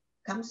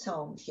 comes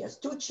home, she has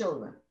 2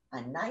 children, a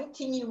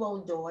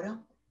 19-year-old daughter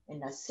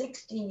and a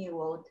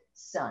 16-year-old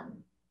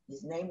son.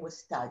 His name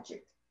was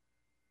Tajik.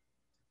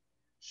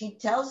 She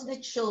tells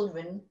the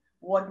children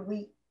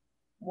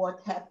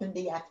what happened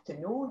the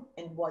afternoon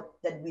and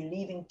that we're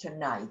leaving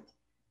tonight.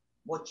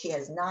 What she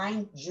has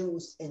 9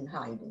 Jews in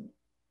hiding.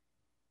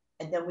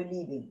 And then we're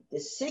leaving. The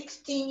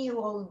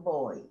 16-year-old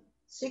boy,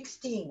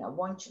 16, I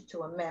want you to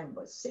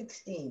remember,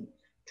 16,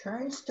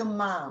 turns to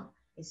mom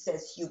and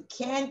says, you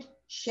can't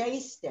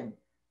chase them.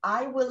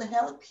 I will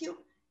help you.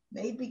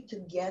 Maybe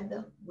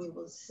together we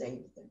will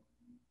save them.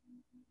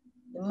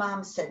 The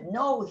mom said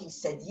no. He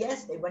said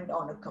yes. They went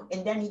on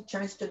and then he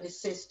turns to the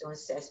sister and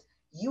says,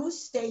 you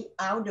stay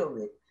out of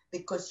it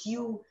because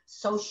you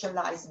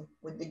socializing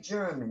with the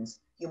Germans,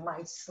 you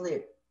might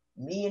slip.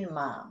 Me and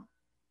mom.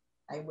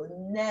 I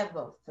will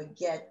never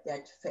forget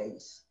that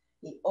face.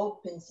 He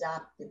opens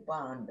up the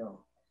barn door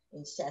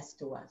and says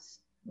to us,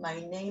 my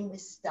name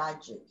is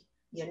Tajik.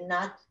 You're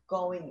not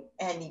going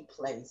any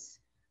place.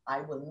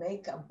 I will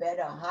make a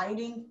better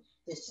hiding.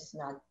 This is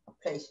not a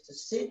place to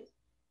sit,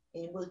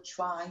 and we'll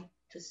try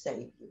to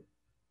save you.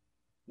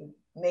 He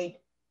made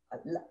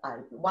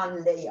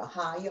one layer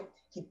higher.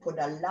 He put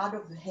a lot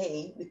of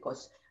hay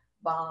because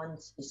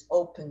barns is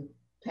open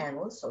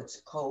panels, so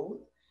it's cold.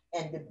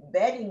 And the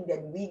bedding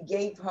that we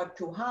gave her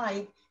to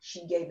hide,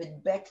 she gave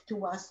it back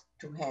to us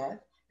to have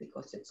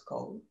because it's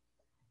cold.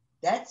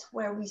 That's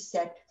where we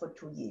sat for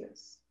 2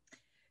 years.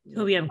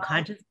 Toby, I'm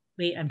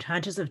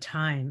conscious of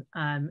time.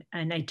 And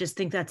I just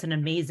think that's an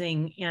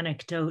amazing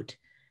anecdote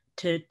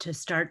to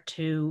start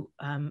to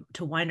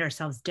wind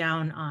ourselves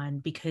down on,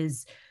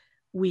 because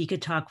we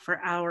could talk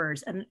for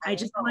hours. And I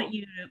just want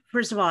you to,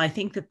 first of all, I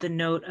think that the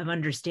note of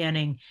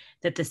understanding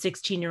that the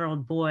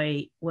 16-year-old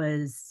boy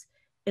was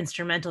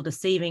instrumental to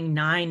saving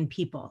 9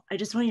 people. I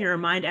just want you to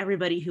remind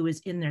everybody who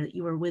was in there that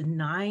you were with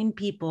 9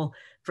 people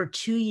for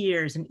 2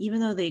 years. And even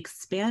though they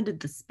expanded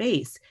the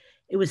space,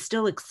 it was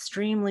still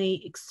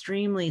extremely,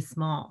 extremely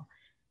small.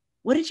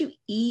 What did you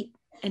eat?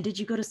 And did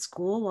you go to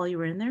school while you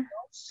were in there? No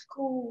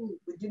school.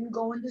 We didn't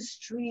go in the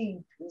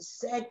street. We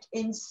sat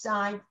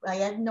inside. I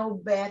had no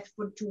bed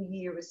for 2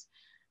 years.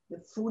 The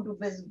food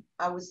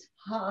I was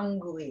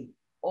hungry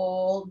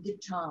all the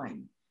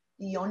time.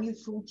 The only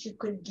food she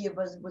could give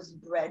us was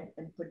bread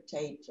and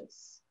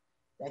potatoes.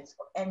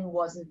 And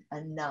wasn't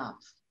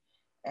enough.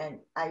 And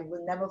I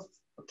will never,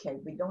 okay,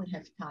 we don't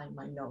have time,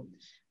 I know.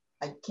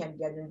 I can't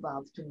get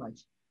involved too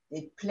much.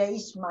 The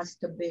place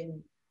must have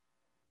been,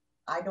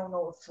 I don't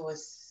know if it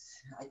was,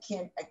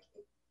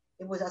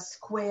 it was a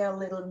square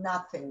little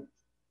nothing.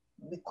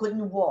 We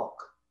couldn't walk,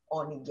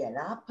 only get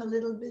up a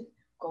little bit,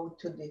 go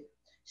to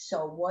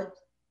so what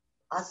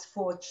us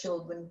 4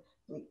 children,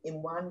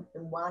 in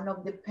one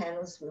of the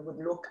panels, we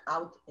would look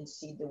out and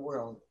see the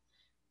world.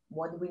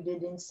 What we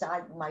did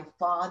inside, my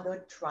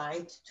father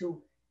tried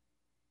to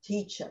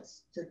teach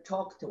us, to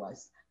talk to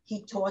us.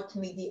 He taught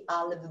me the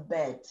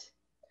alphabet.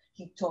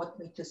 He taught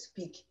me to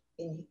speak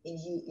in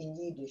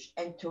Yiddish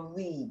and to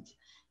read.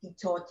 He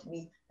taught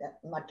me the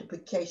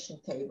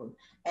multiplication table.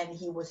 And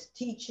he was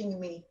teaching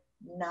me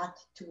not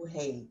to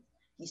hate.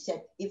 He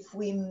said, if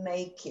we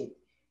make it,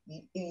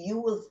 you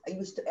will, I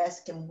used to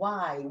ask him,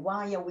 why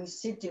are we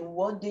sitting?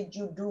 What did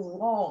you do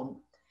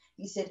wrong?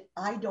 He said,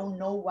 I don't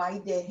know why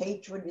the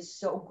hatred is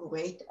so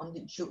great on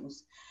the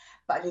Jews.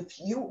 But if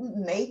you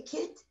make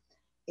it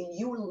and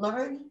you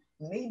learn,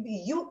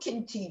 maybe you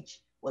can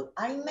teach. Well,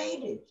 I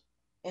made it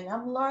and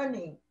I'm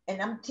learning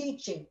and I'm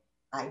teaching.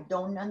 I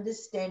don't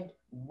understand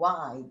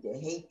why the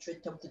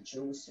hatred of the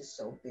Jews is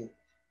so big.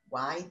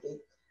 Why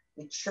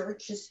the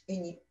churches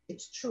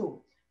it's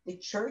true. The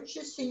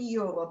churches in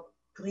Europe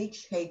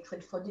preach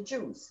hatred for the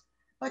Jews,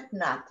 but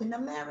not in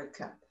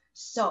America.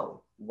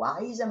 So why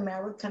is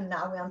America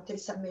now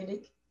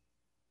anti-Semitic?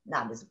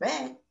 Not as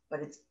bad, but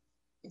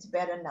it's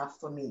bad enough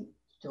for me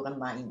to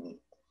remind me.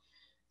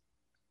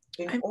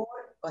 Go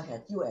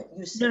ahead,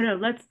 you say.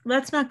 No,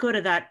 let's not go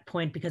to that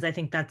point because I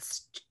think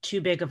that's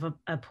too big of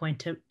a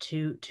point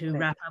to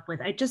wrap up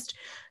with. I just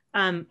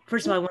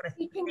first of all, I want to.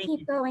 You can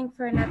keep going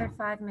for another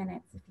 5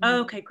 minutes.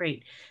 Okay,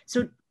 great.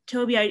 So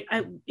Toby,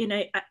 I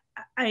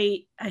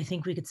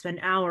think we could spend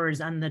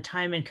hours on the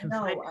time and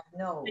confinement.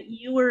 No, I know. But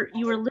you were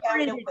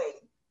liberated.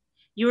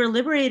 You were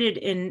liberated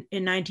in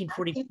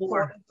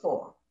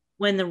 1944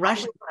 when the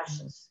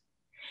Russians.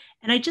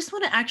 And I just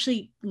want to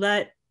actually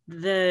let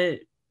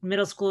the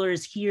middle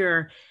schoolers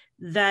hear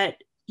that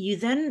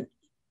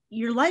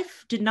your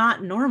life did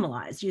not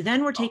normalize. You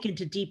then were taken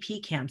to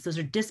DP camps. Those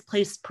are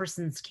displaced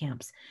persons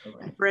camps.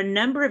 And for a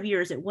number of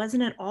years, it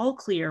wasn't at all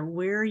clear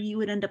where you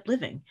would end up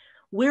living.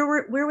 Where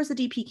was the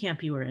DP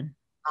camp you were in?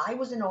 I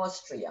was in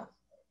Austria.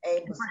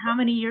 For how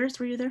many years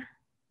were you there?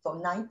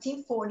 From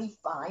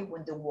 1945,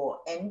 when the war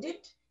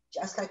ended,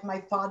 just like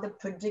my father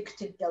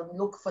predicted they'll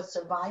look for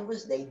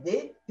survivors, they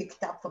did,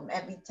 picked up from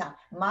every town.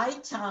 My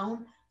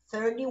town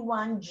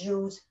 31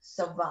 Jews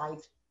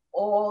survived,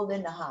 all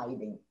in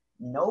hiding.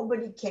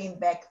 Nobody came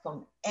back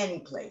from any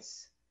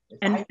place.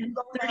 And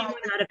 31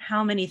 out of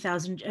how many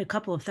thousand? A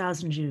couple of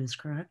thousand Jews,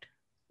 correct?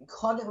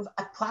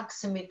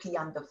 Approximately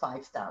under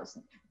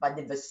 5,000, but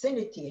the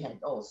vicinity had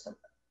also.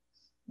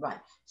 Right.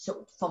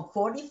 So from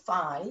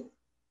 45,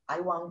 I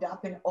wound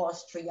up in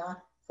Austria,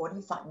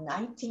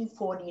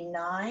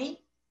 1949,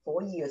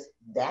 4 years.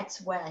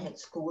 That's where I had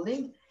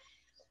schooling.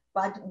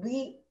 But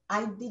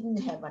I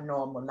didn't have a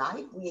normal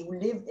life. We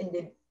lived in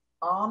the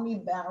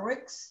army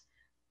barracks.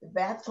 The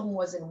bathroom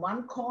was in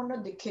one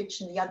corner, the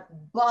kitchen the other,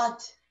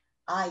 but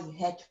I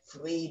had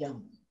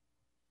freedom.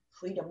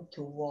 Freedom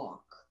to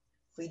walk,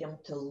 freedom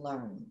to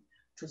learn,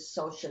 to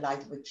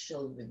socialize with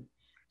children.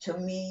 To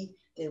me,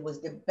 it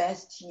was the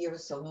best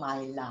years of my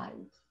life.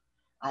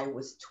 I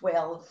was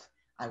 12.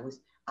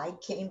 I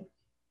came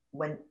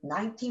when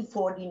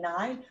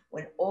 1949,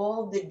 when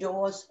all the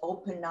doors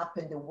opened up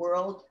in the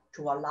world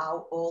to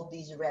allow all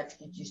these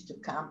refugees to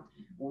come,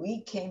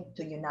 we came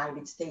to the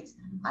United States.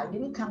 I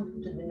didn't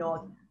come to the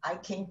North, I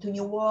came to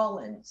New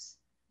Orleans.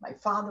 My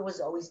father was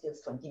always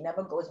different. He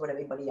never goes where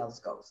everybody else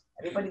goes.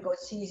 Everybody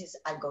goes, Jesus,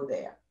 I go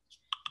there.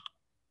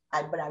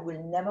 But I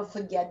will never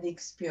forget the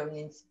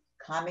experience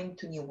coming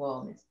to New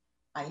Orleans.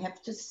 I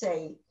have to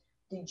say,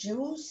 the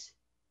Jews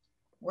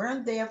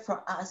weren't there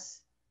for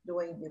us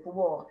during the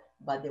war,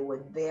 but they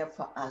were there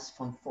for us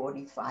from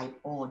 45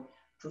 on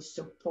to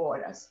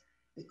support us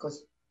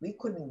because we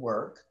couldn't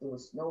work. There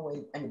was no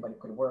way anybody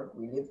could work.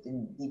 We lived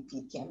in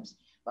DP camps,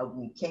 but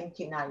we came to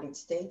the United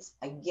States.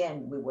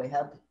 Again, we were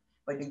helped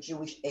by the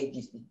Jewish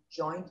agencies, the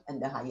Joint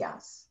and the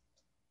Hayas.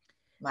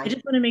 I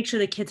just want to make sure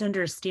the kids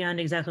understand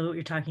exactly what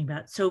you're talking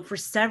about. So for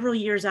several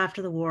years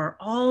after the war,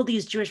 all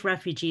these Jewish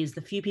refugees,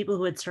 the few people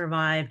who had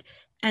survived,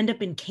 end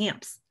up in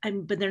camps.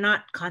 But they're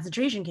not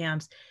concentration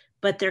camps,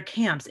 but they're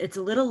camps. It's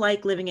a little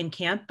like living in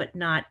camp, but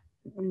not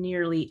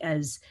nearly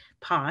as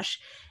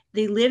posh.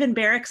 They live in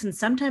barracks and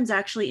sometimes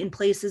actually in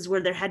places where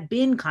there had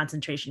been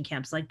concentration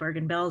camps like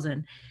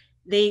Bergen-Belsen.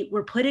 They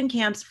were put in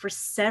camps for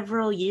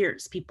several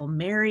years. People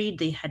married,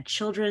 they had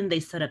children, they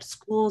set up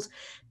schools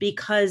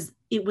because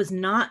it was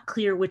not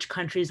clear which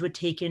countries would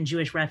take in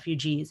Jewish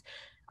refugees.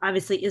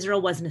 Obviously,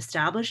 Israel wasn't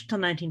established until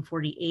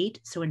 1948.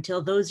 So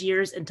until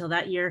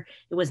that year,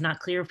 it was not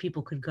clear if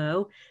people could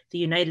go. The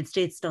United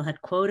States still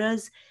had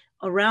quotas.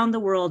 Around the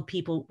world,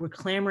 people were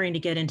clamoring to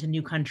get into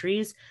new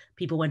countries.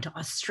 People went to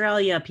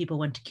Australia, people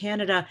went to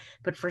Canada.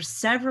 But for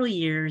several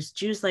years,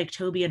 Jews like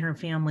Toby and her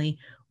family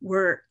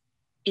were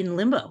in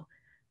limbo.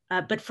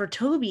 But for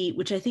Toby,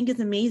 which I think is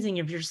amazing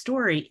of your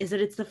story, is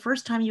that it's the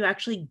first time you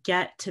actually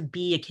get to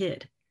be a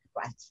kid.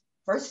 Right.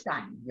 First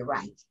time, you're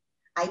right.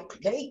 I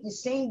played the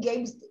same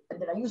games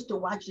that I used to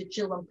watch the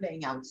children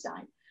playing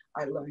outside.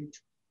 I learned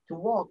to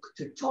walk,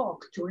 to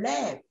talk, to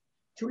laugh.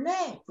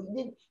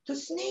 To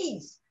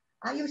sneeze.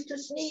 I used to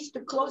sneeze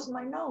to close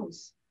my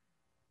nose.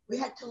 We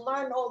had to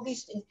learn all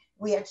these things.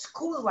 We had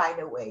school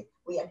right away.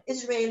 We had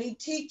Israeli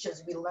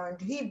teachers. We learned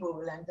Hebrew,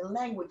 we learned the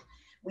language.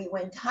 We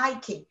went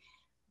hiking.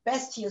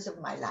 Best years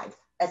of my life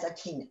as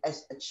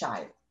a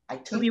child.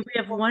 Toby, we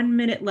have 1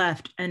 minute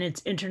left and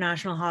it's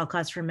International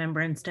Holocaust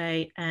Remembrance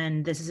Day.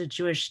 And this is a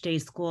Jewish day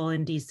school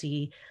in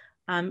DC.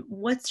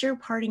 What's your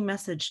parting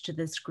message to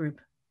this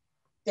group?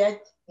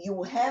 That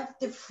you have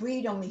the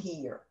freedom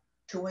here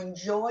to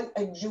enjoy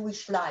a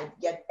Jewish life,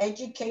 get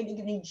educated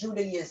in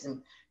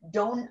Judaism.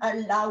 Don't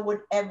allow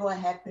whatever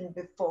happened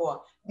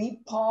before.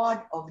 Be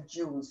part of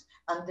Jews.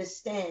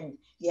 Understand.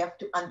 You have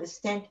to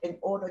understand in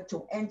order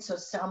to answer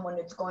someone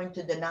that's going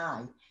to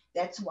deny.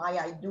 That's why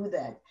I do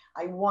that.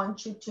 I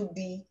want you to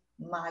be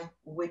my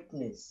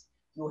witness.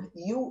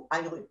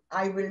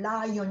 I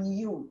rely on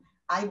you.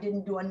 I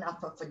didn't do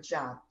enough of a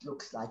job,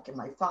 looks like. And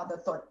my father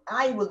thought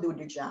I will do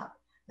the job.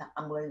 Now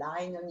I'm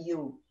relying on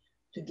you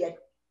to get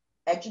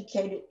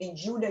educated in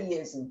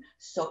Judaism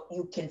so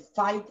you can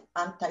fight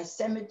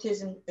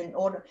anti-Semitism in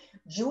order.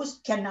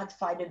 Jews cannot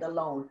fight it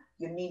alone.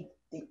 You need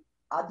the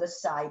other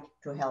side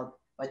to help,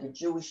 but the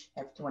Jewish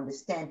have to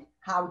understand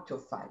how to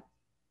fight.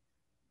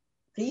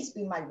 Please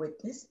be my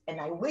witness,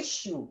 and I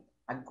wish you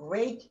a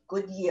great,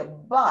 good year,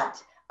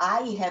 but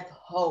I have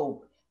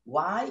hope.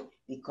 Why?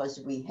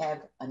 Because we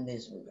have an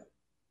Israel.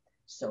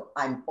 So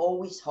I'm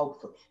always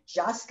hopeful.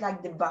 Just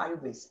like the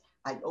virus,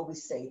 I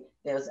always say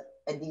there's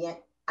at the end,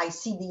 I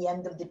see the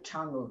end of the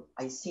tunnel.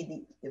 I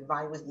see the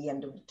virus, the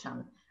end of the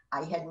tunnel.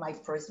 I had my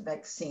first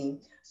vaccine,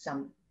 so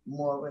I'm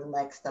more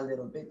relaxed a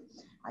little bit.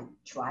 I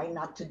try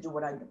not to do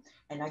what I do.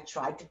 And I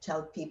try to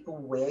tell people,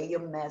 wear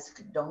your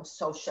mask, don't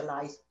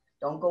socialize,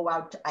 don't go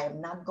out. I have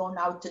not gone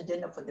out to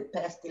dinner for the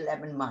past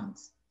 11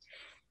 months.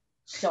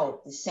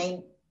 So the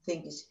same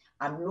thing is,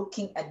 I'm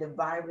looking at the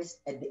virus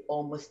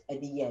almost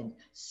at the end.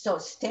 So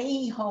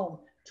staying home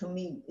to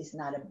me is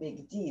not a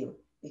big deal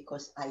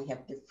because I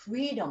have the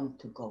freedom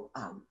to go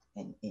out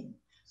and in.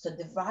 So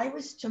the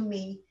virus to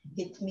me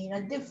hit me in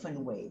a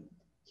different way.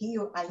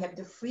 Here I have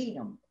the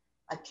freedom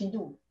I can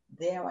do.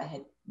 There I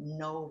had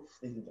no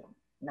freedom,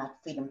 not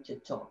freedom to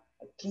talk.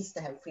 At least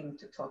I have freedom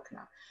to talk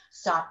now.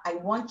 So I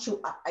want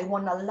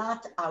a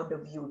lot out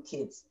of you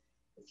kids.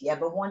 If you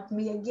ever want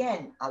me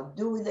again, I'll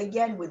do it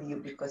again with you,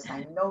 because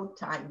I know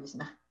time is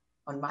not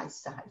on my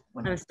side.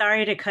 I'm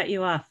sorry to cut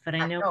you off, but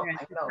I know.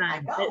 I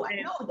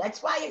know.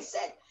 That's why I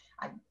said,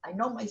 I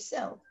know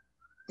myself.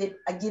 Did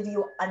I give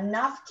you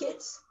enough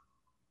kids?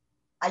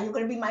 Are you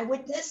going to be my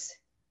witness?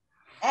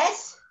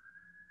 Yes?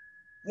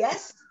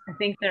 Yes? I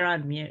think they're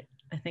on mute.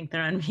 I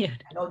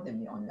know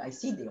them on. I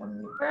see they on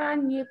mute. We're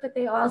on mute, but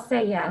they all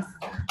say yes.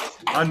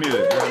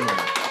 Unmuted.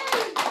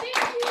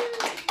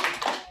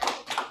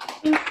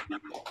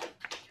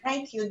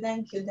 Thank you.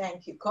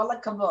 Kol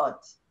hakavod.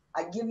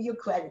 I give you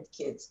credit,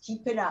 kids.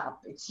 Keep it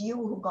up. It's you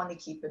who's going to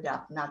keep it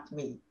up, not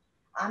me.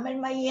 I'm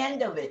in my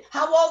end of it.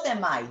 How old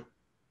am I?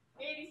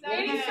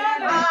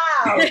 87.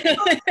 Wow.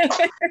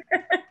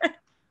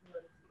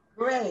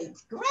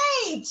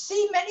 Great.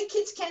 See, many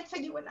kids can't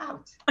figure it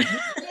out.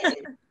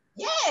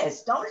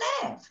 Yes, don't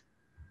laugh.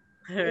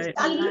 Right.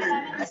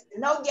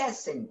 No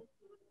guessing.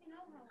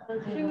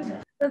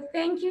 So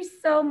thank you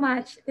so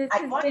much.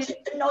 I want you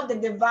to know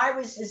that the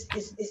virus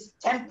is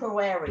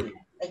temporary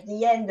at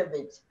the end of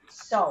it.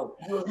 So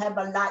you'll have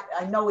a lot.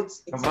 I know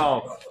it's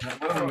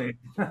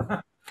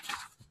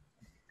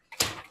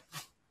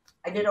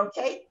I did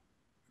okay?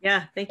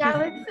 Yeah, thank you.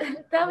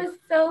 That was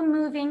so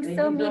moving,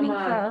 so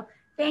meaningful.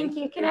 Thank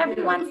you. Can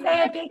everyone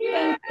say a big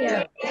thank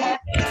you?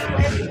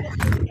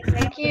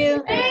 Thank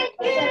you.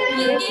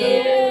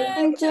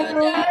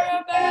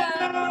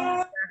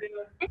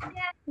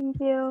 Thank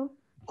you.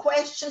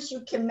 Questions,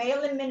 you can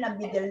mail them in. I'll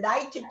be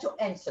delighted to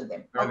answer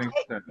them. Okay?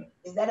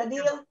 Is that a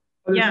deal?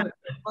 Yeah.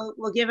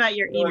 We'll give out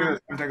your email.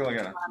 Take a look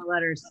at it.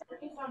 Letters.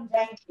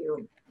 Thank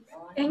you.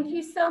 Thank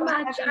you so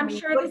much. I'm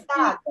sure this is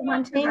the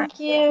one to Thank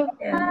you.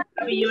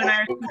 You and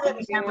I are speaking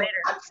again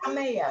later.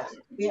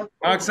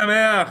 Chag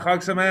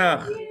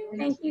Sameach.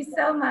 Thank you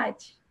so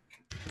much.